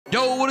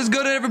Yo, what is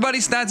good, everybody?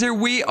 Stats here.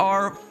 We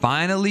are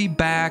finally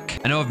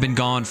back. I know I've been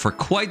gone for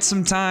quite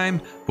some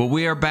time, but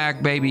we are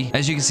back, baby.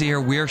 As you can see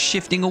here, we are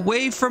shifting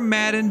away from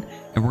Madden,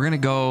 and we're gonna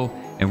go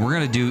and we're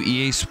gonna do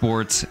EA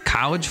Sports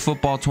College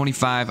Football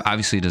 25.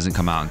 Obviously, it doesn't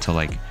come out until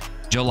like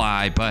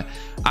July, but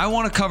I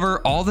want to cover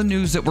all the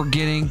news that we're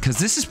getting because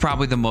this is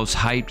probably the most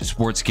hyped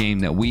sports game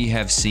that we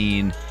have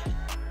seen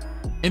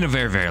in a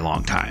very, very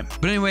long time.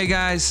 But anyway,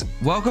 guys,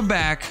 welcome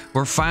back.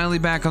 We're finally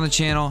back on the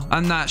channel.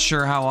 I'm not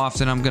sure how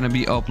often I'm going to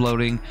be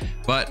uploading,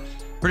 but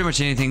pretty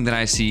much anything that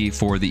I see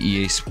for the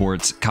EA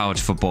Sports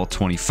College Football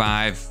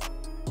 25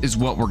 is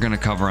what we're going to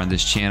cover on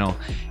this channel.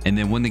 And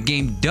then when the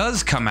game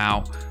does come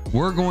out,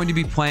 we're going to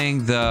be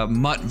playing the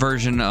MUT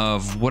version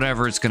of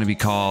whatever it's going to be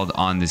called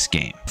on this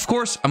game. Of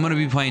course, I'm going to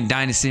be playing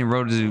Dynasty and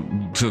Road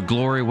to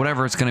Glory,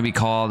 whatever it's going to be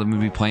called. I'm going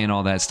to be playing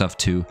all that stuff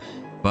too.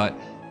 But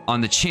on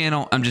the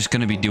channel, I'm just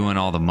going to be doing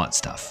all the MUT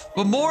stuff.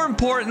 But more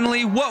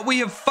importantly, what we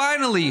have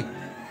finally,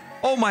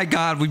 oh my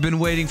God, we've been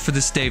waiting for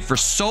this day for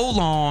so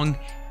long.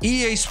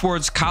 EA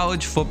Sports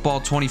College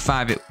Football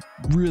 25. It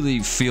really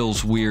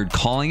feels weird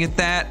calling it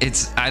that.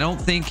 I don't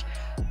think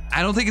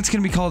it's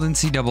going to be called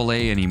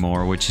NCAA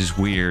anymore, which is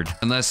weird.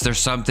 Unless there's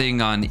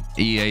something on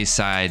EA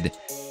side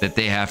that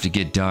they have to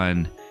get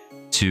done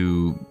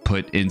to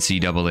put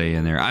NCAA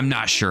in there. I'm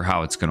not sure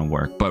how it's going to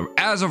work, but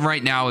as of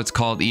right now, it's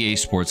called EA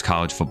Sports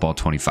College Football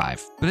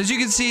 25. But as you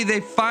can see,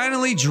 they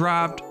finally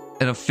dropped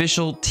an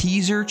official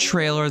teaser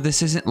trailer.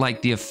 This isn't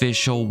like the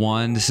official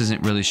one. This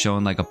isn't really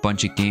showing like a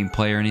bunch of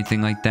gameplay or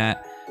anything like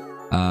that.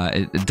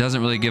 It doesn't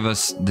really give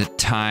us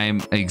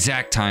the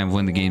exact time of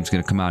when the game's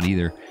going to come out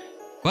either.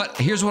 But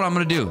here's what I'm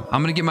going to do.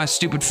 I'm going to get my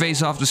stupid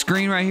face off the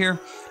screen right here.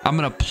 I'm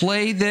going to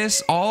play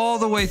this all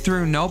the way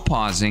through, no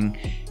pausing,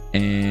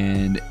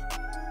 and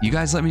you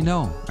guys let me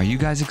know. Are you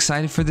guys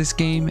excited for this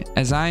game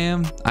as I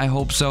am? I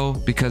hope so,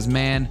 because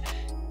man,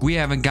 we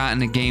haven't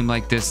gotten a game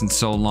like this in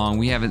so long.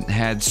 We haven't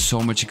had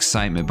so much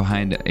excitement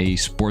behind a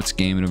sports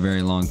game in a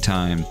very long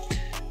time.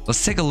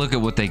 Let's take a look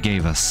at what they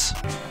gave us.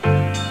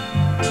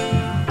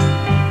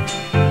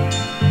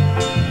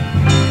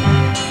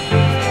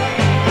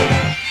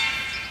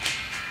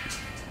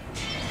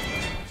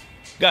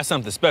 Got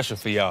something special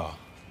for y'all.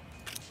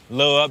 A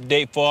little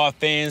update for our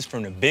fans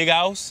from the big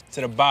house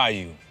to the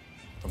bayou.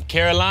 From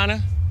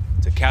Carolina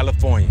to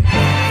California.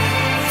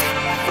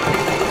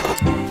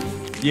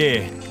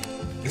 Yeah,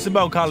 it's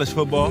about college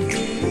football.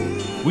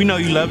 We know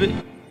you love it.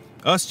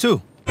 Us too.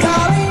 The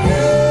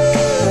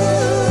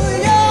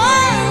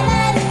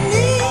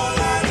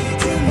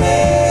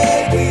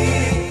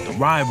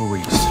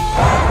rivalries,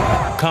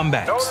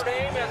 comebacks,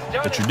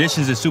 the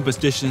traditions and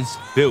superstitions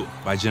built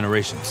by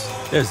generations.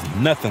 There's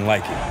nothing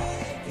like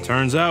it.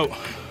 Turns out,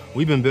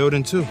 we've been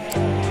building too.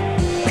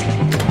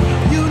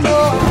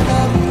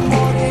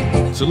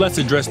 So let's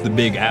address the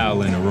big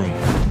owl in the room.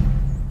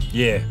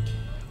 Yeah,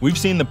 we've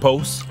seen the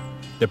posts,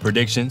 the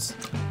predictions,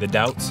 the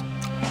doubts.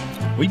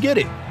 We get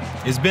it.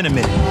 It's been a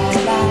minute.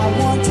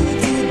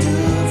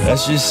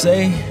 Let's just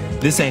say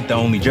this ain't the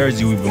only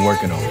jersey we've been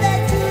working on.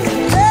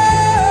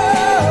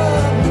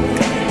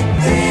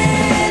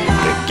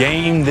 The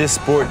game this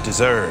sport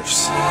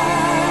deserves.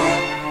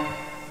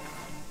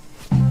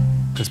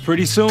 'Cause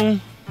pretty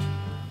soon,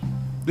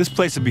 this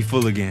place will be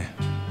full again.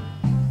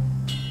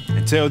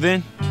 Until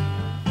then,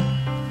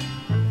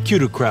 cue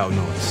the crowd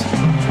noise.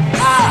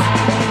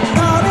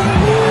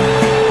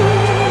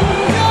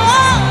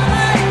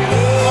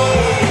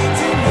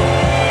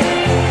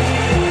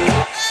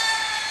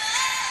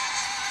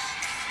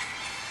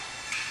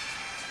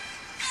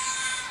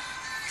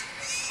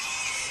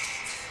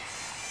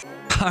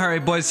 All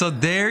right, boys, so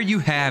there you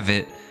have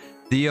it.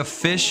 The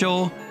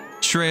official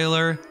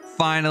trailer,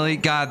 finally.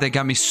 God, that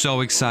got me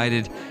so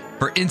excited.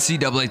 For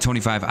NCAA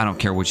 25, I don't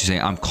care what you say.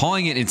 I'm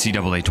calling it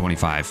NCAA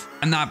 25.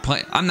 I'm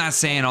not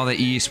saying all the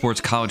EA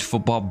Sports College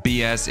Football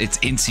BS. It's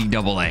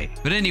NCAA.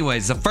 But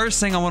anyways, the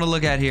first thing I want to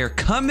look at here,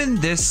 coming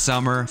this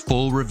summer,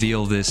 full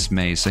reveal this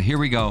May. So here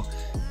we go.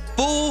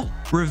 Full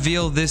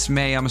reveal this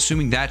May. I'm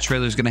assuming that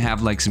trailer is going to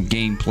have like some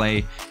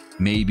gameplay,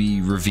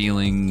 maybe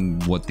revealing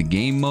what the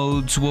game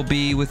modes will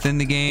be within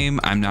the game.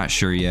 I'm not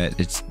sure yet.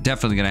 It's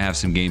definitely going to have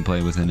some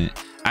gameplay within it.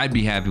 I'd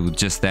be happy with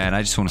just that.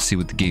 I just want to see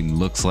what the game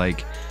looks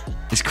like.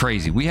 It's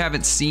crazy. We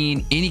haven't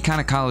seen any kind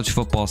of college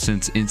football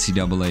since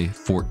NCAA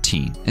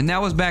 14. And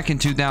that was back in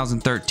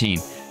 2013.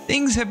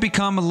 Things have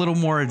become a little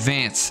more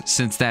advanced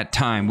since that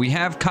time. We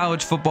have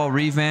college football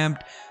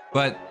revamped,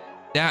 but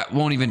that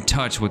won't even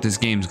touch what this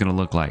game's going to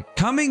look like.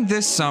 Coming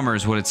this summer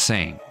is what it's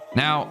saying.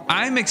 Now,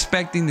 I'm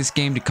expecting this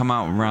game to come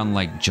out around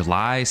like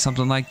July,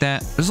 something like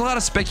that. There's a lot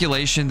of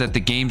speculation that the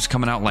game's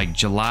coming out like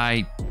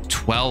July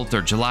 12th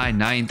or July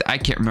 9th. I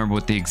can't remember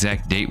what the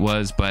exact date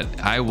was, but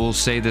I will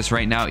say this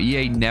right now.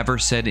 EA never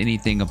said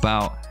anything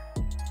about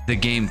the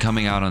game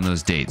coming out on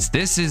those dates.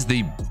 This is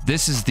the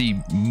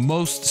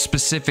most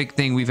specific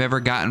thing we've ever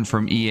gotten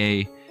from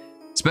EA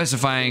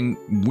specifying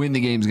when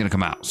the game's going to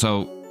come out.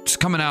 So it's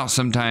coming out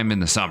sometime in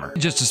the summer.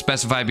 Just to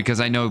specify,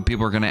 because I know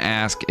people are going to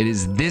ask, it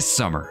is this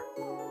summer.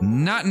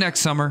 Not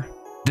next summer,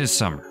 this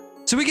summer.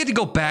 So we get to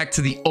go back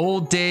to the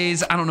old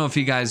days. I don't know if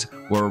you guys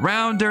were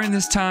around during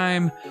this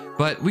time,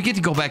 but we get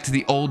to go back to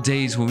the old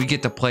days when we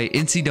get to play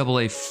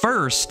NCAA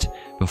first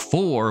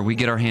before we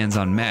get our hands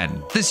on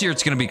Madden. This year,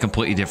 it's going to be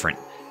completely different.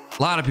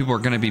 A lot of people are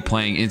going to be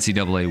playing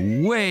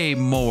NCAA way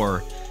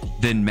more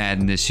than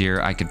Madden this year.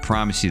 I can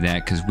promise you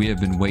that, because we have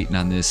been waiting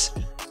on this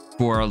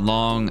for a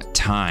long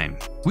time.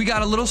 We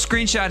got a little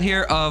screenshot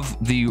here of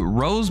the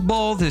Rose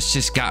Bowl. This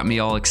just got me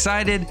all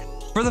excited.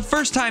 For the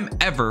first time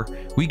ever,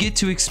 we get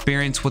to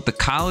experience what the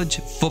college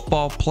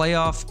football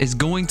playoff is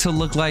going to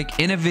look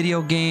like in a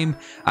video game.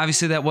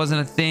 Obviously, that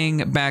wasn't a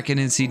thing back in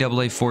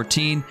NCAA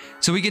 14.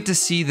 So we get to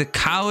see the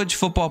college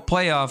football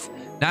playoff.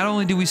 Not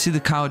only do we see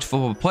the college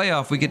football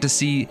playoff, we get to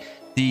see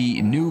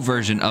the new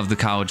version of the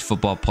college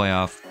football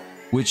playoff,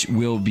 which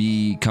will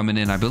be coming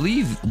in, I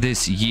believe,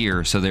 this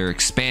year. So they're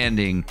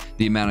expanding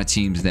the amount of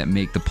teams that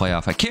make the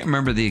playoff. I can't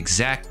remember the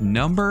exact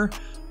number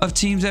of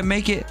teams that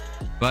make it,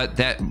 but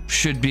that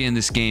should be in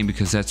this game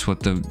because that's what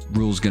the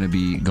rule's going to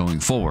be going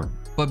forward.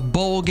 But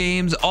bowl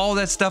games, all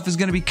that stuff is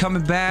going to be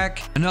coming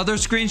back. Another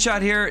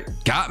screenshot here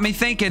got me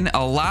thinking.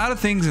 A lot of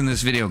things in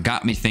this video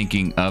got me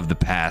thinking of the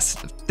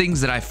past,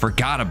 things that I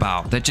forgot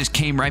about that just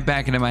came right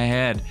back into my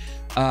head.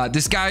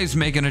 This guy's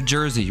making a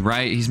jersey,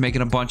 right? He's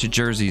making a bunch of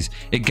jerseys.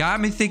 It got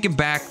me thinking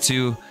back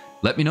to,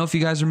 let me know if you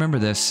guys remember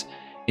this,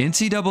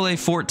 NCAA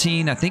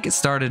 14. I think it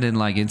started in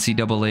like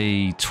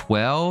NCAA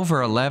 12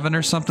 or 11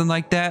 or something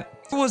like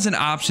that. There was an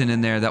option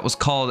in there that was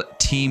called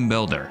Team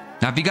Builder.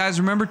 Now, if you guys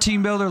remember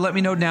Team Builder, let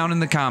me know down in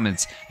the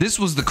comments. This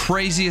was the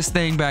craziest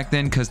thing back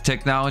then because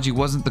technology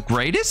wasn't the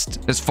greatest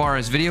as far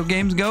as video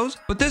games goes,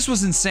 but this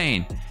was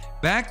insane.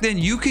 Back then,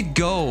 you could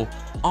go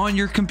on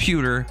your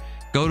computer,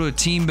 go to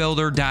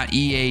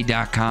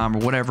teambuilder.ea.com or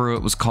whatever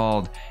it was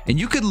called, and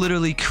you could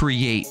literally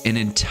create an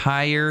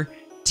entire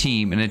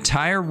team, an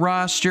entire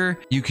roster.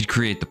 You could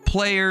create the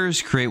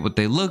players, create what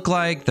they look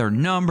like, their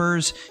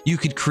numbers. You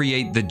could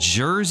create the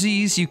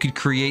jerseys. You could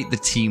create the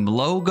team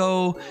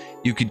logo.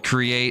 You could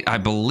create, I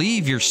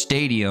believe, your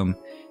stadium.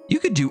 You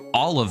could do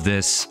all of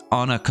this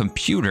on a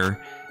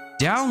computer,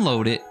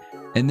 download it,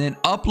 and then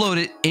upload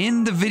it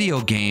in the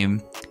video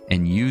game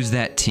and use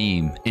that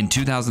team in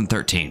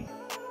 2013.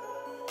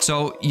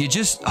 So you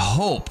just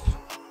hope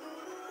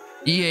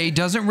EA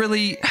doesn't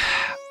really...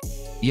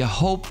 You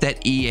hope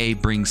that EA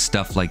brings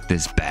stuff like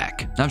this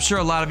back. I'm sure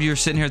a lot of you are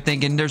sitting here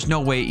thinking, there's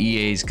no way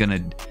EA is going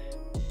to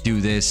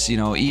do this. You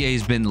know,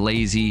 EA's been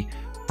lazy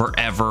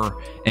forever,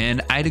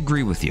 and I'd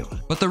agree with you.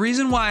 But the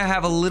reason why I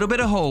have a little bit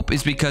of hope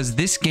is because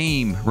this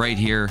game right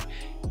here,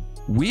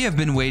 we have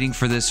been waiting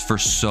for this for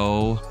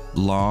so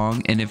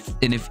long. And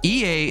if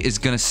EA is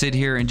going to sit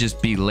here and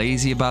just be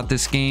lazy about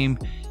this game,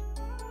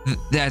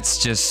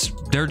 that's just,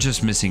 they're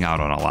just missing out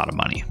on a lot of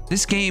money.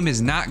 This game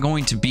is not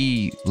going to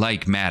be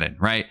like Madden,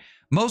 right?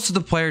 Most of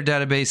the player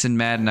database in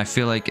Madden, I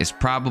feel like, is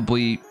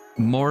probably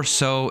more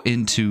so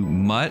into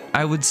MUT,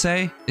 I would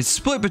say. It's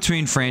split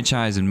between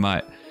franchise and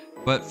MUT.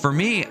 But for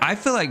me, I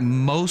feel like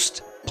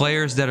most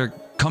players that are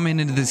coming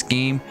into this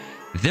game,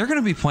 they're going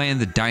to be playing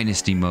the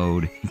Dynasty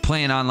mode,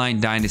 playing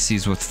online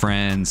dynasties with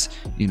friends,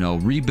 you know,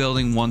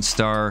 rebuilding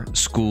one-star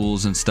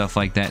schools and stuff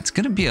like that. It's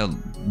going to be a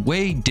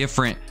way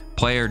different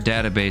player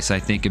database, I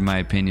think, in my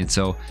opinion.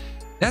 So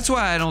that's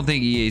why I don't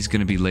think EA is going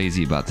to be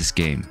lazy about this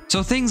game.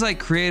 So things like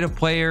create a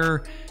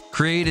player,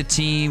 create a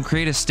team,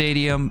 create a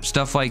stadium,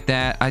 stuff like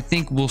that, I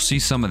think we'll see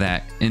some of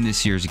that in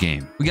this year's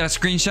game. We got a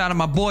screenshot of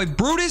my boy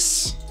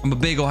Brutus. I'm a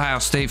big Ohio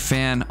State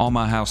fan. All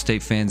my Ohio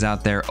State fans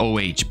out there,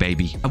 OH,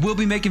 baby. I will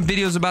be making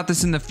videos about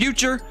this in the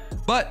future,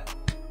 but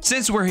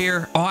since we're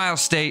here, Ohio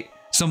State,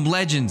 some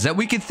legends that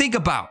we can think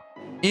about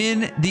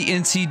in the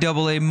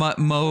NCAA MUT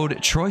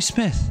mode. Troy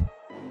Smith,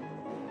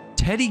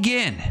 Teddy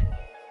Ginn,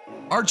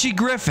 Archie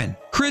Griffin,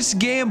 Chris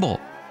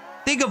Gamble.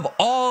 Think of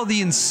all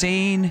the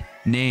insane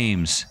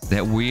names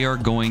that we are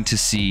going to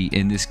see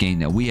in this game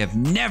that we have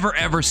never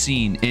ever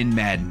seen in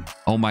Madden.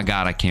 Oh my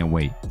God, I can't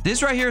wait.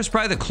 This right here is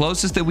probably the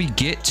closest that we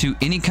get to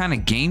any kind of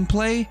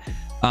gameplay.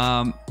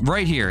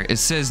 Right here, it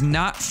says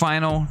not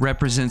final,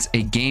 represents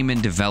a game in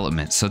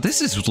development. So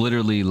this is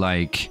literally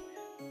like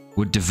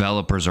what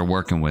developers are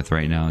working with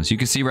right now. As you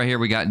can see right here,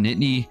 we got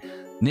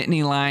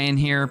Nittany Lion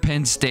here,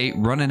 Penn State,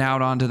 running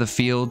out onto the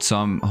field. So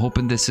I'm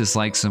hoping this is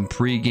like some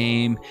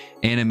pre-game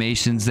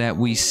animations that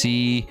we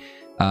see.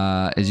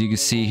 As you can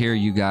see here,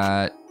 you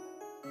got,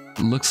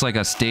 looks like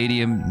a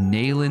stadium,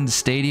 Neyland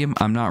Stadium.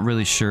 I'm not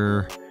really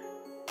sure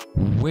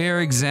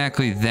where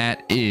exactly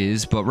that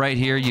is, but right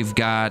here you've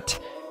got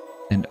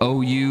an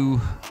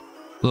OU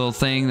little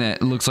thing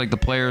that looks like the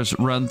players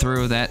run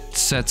through. That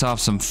sets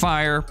off some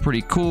fire.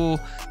 Pretty cool.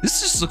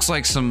 This just looks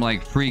like some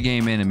like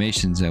pre-game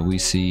animations that we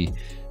see.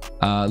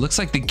 Looks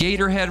like the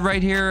Gator head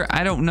right here.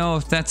 I don't know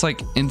if that's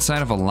like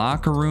inside of a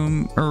locker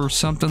room or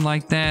something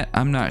like that.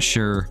 I'm not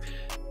sure.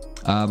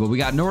 But we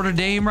got Notre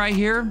Dame right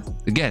here.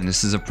 Again,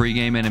 this is a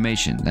pregame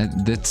animation.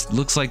 That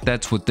looks like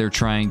that's what they're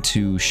trying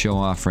to show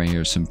off right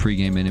here. Some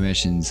pregame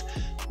animations.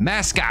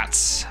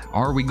 Mascots.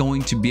 Are we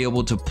going to be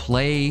able to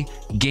play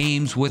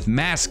games with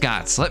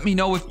mascots? Let me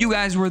know if you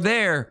guys were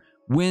there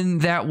when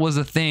that was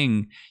a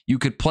thing. You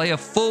could play a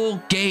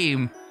full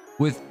game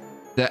with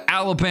the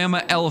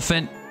Alabama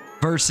Elephant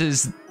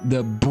versus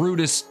the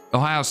Brutus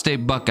Ohio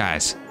State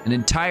Buckeyes. An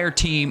entire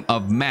team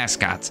of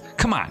mascots.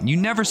 Come on, you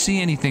never see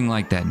anything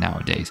like that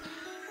nowadays.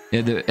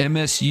 Yeah, the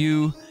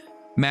MSU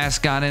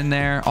mascot in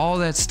there, all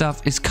that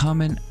stuff is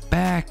coming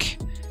back.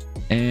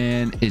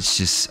 And it's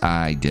just,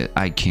 I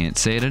can't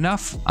say it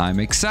enough. I'm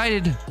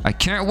excited. I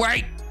can't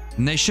wait.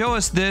 And they show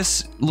us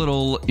this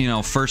little,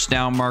 first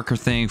down marker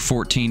thing,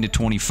 14 to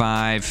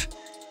 25.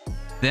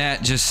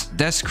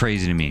 That's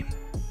crazy to me.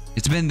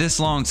 It's been this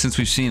long since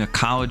we've seen a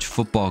college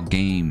football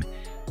game.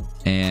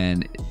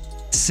 And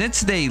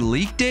since they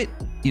leaked it,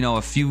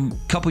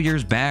 couple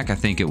years back, I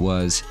think it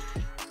was,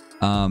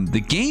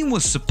 the game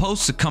was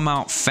supposed to come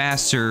out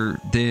faster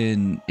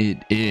than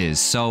it is.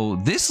 So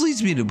this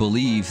leads me to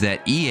believe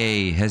that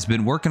EA has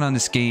been working on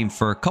this game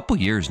for a couple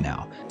years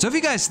now. So if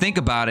you guys think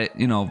about it,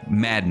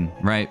 Madden,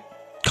 right,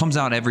 comes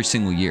out every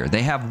single year.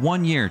 They have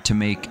 1 year to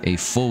make a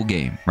full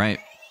game, right?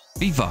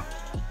 FIFA,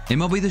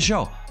 MLB The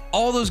Show,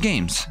 all those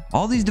games,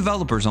 all these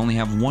developers only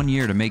have 1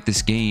 year to make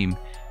this game.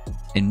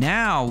 And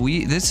now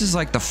this is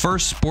like the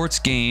first sports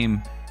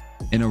game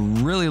in a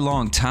really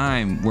long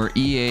time where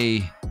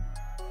EA,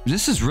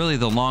 this is really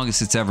the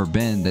longest it's ever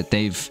been that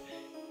they've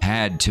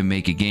had to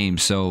make a game.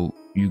 So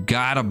you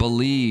gotta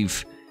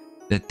believe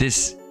that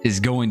this is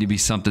going to be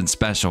something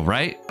special,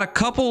 right? A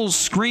couple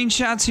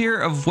screenshots here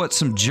of what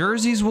some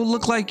jerseys will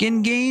look like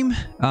in game.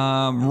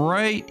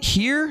 Right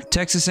here,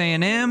 Texas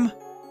A&M,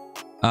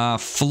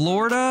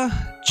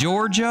 Florida,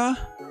 Georgia.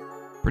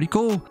 Pretty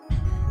cool.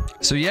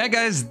 So yeah,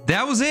 guys,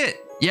 that was it.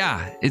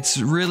 Yeah, it's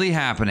really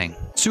happening.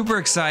 Super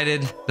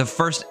excited. The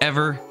first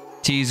ever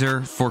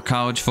teaser for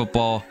college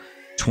football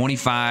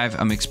 25.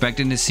 I'm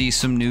expecting to see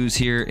some news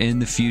here in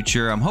the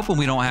future. I'm hoping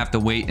we don't have to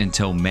wait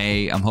until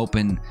May. I'm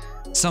hoping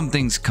some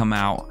things come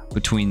out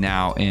between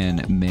now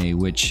and May,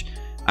 which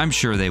I'm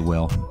sure they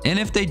will. And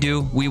if they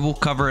do, we will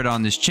cover it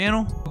on this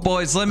channel.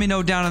 Boys, let me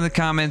know down in the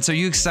comments. Are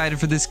you excited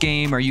for this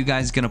game? Are you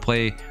guys going to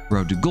play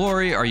Road to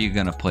Glory? Are you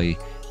going to play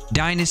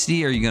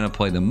Dynasty? Are you going to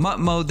play the MUT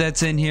mode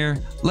that's in here?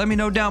 Let me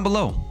know down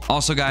below.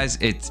 Also, guys,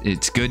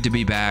 it's good to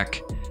be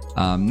back.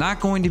 Not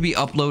going to be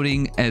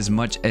uploading as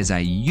much as I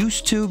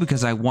used to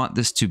because I want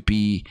this to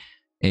be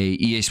a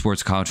EA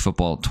Sports College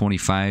Football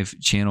 25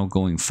 channel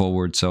going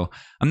forward. So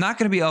I'm not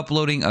going to be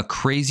uploading a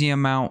crazy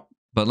amount,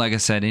 but like I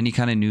said, any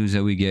kind of news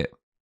that we get,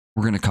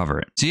 we're going to cover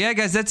it. So yeah,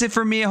 guys, that's it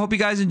for me. I hope you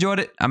guys enjoyed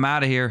it. I'm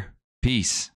out of here. Peace.